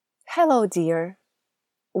Hello, dear.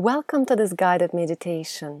 Welcome to this guided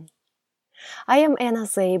meditation. I am Anna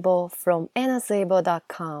Szabo from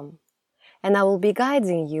annaszabo.com, and I will be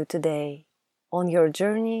guiding you today on your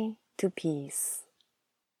journey to peace.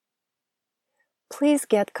 Please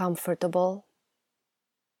get comfortable.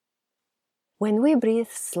 When we breathe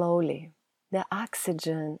slowly, the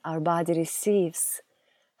oxygen our body receives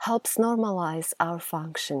helps normalize our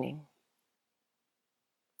functioning.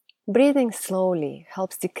 Breathing slowly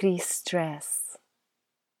helps decrease stress.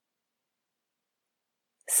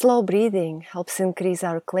 Slow breathing helps increase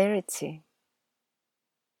our clarity.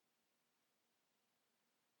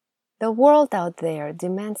 The world out there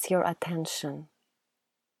demands your attention.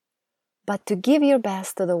 But to give your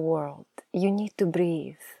best to the world, you need to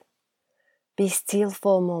breathe. Be still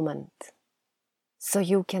for a moment so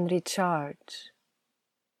you can recharge.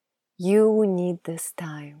 You need this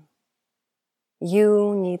time.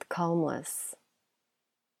 You need calmness.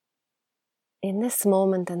 In this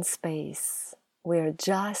moment and space, we are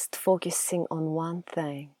just focusing on one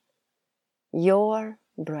thing: your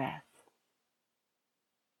breath.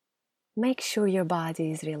 Make sure your body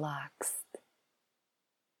is relaxed.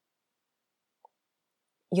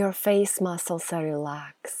 Your face muscles are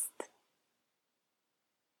relaxed.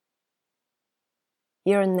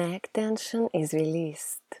 Your neck tension is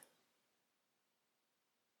released.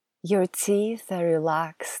 Your teeth are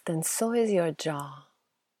relaxed, and so is your jaw.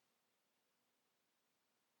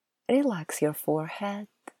 Relax your forehead.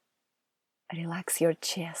 Relax your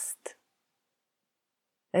chest.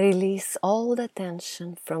 Release all the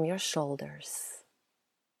tension from your shoulders.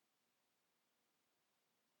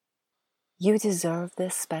 You deserve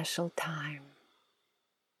this special time.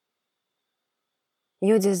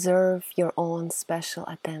 You deserve your own special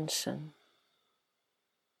attention.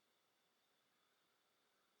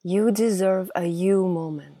 You deserve a you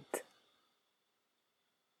moment.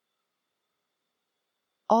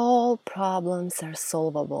 All problems are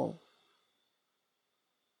solvable.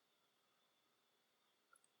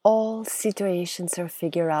 All situations are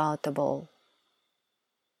figure-outable.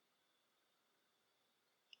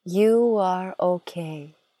 You are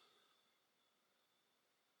okay.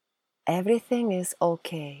 Everything is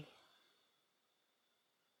okay.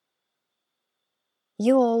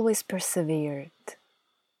 You always persevered,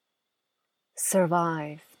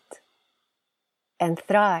 survived, and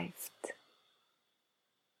thrived.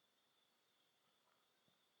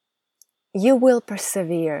 You will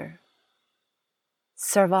persevere,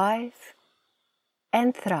 survive,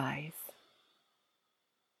 and thrive.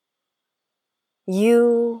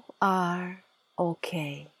 You are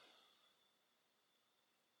okay.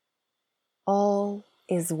 All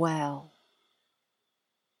is well.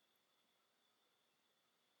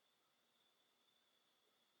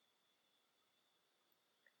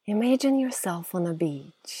 Imagine yourself on a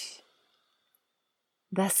beach.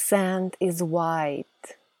 The sand is white.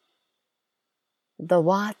 The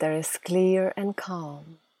water is clear and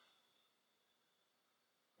calm.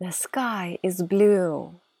 The sky is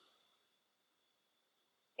blue.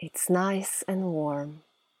 It's nice and warm.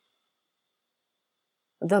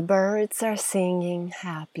 The birds are singing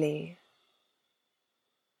happily.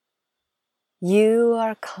 You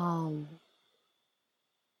are calm.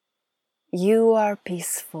 You are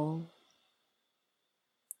peaceful.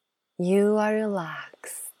 You are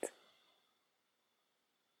relaxed.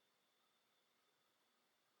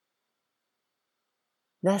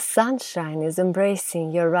 The sunshine is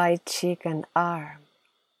embracing your right cheek and arm.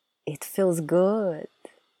 It feels good.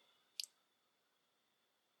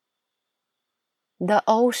 The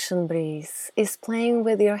ocean breeze is playing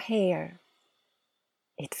with your hair.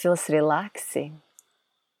 It feels relaxing.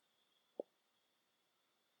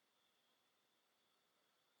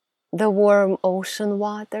 The warm ocean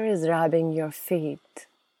water is rubbing your feet.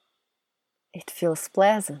 It feels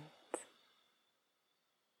pleasant.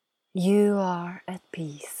 You are at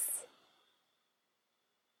peace.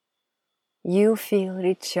 You feel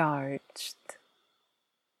recharged.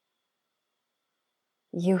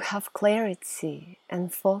 You have clarity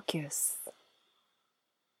and focus.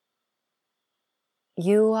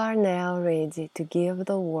 You are now ready to give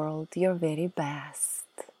the world your very best.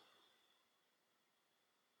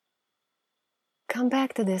 Come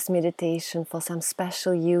back to this meditation for some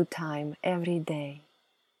special you time every day.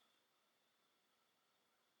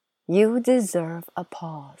 You deserve a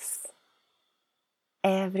pause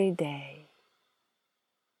every day.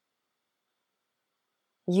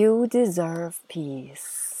 You deserve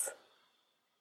peace.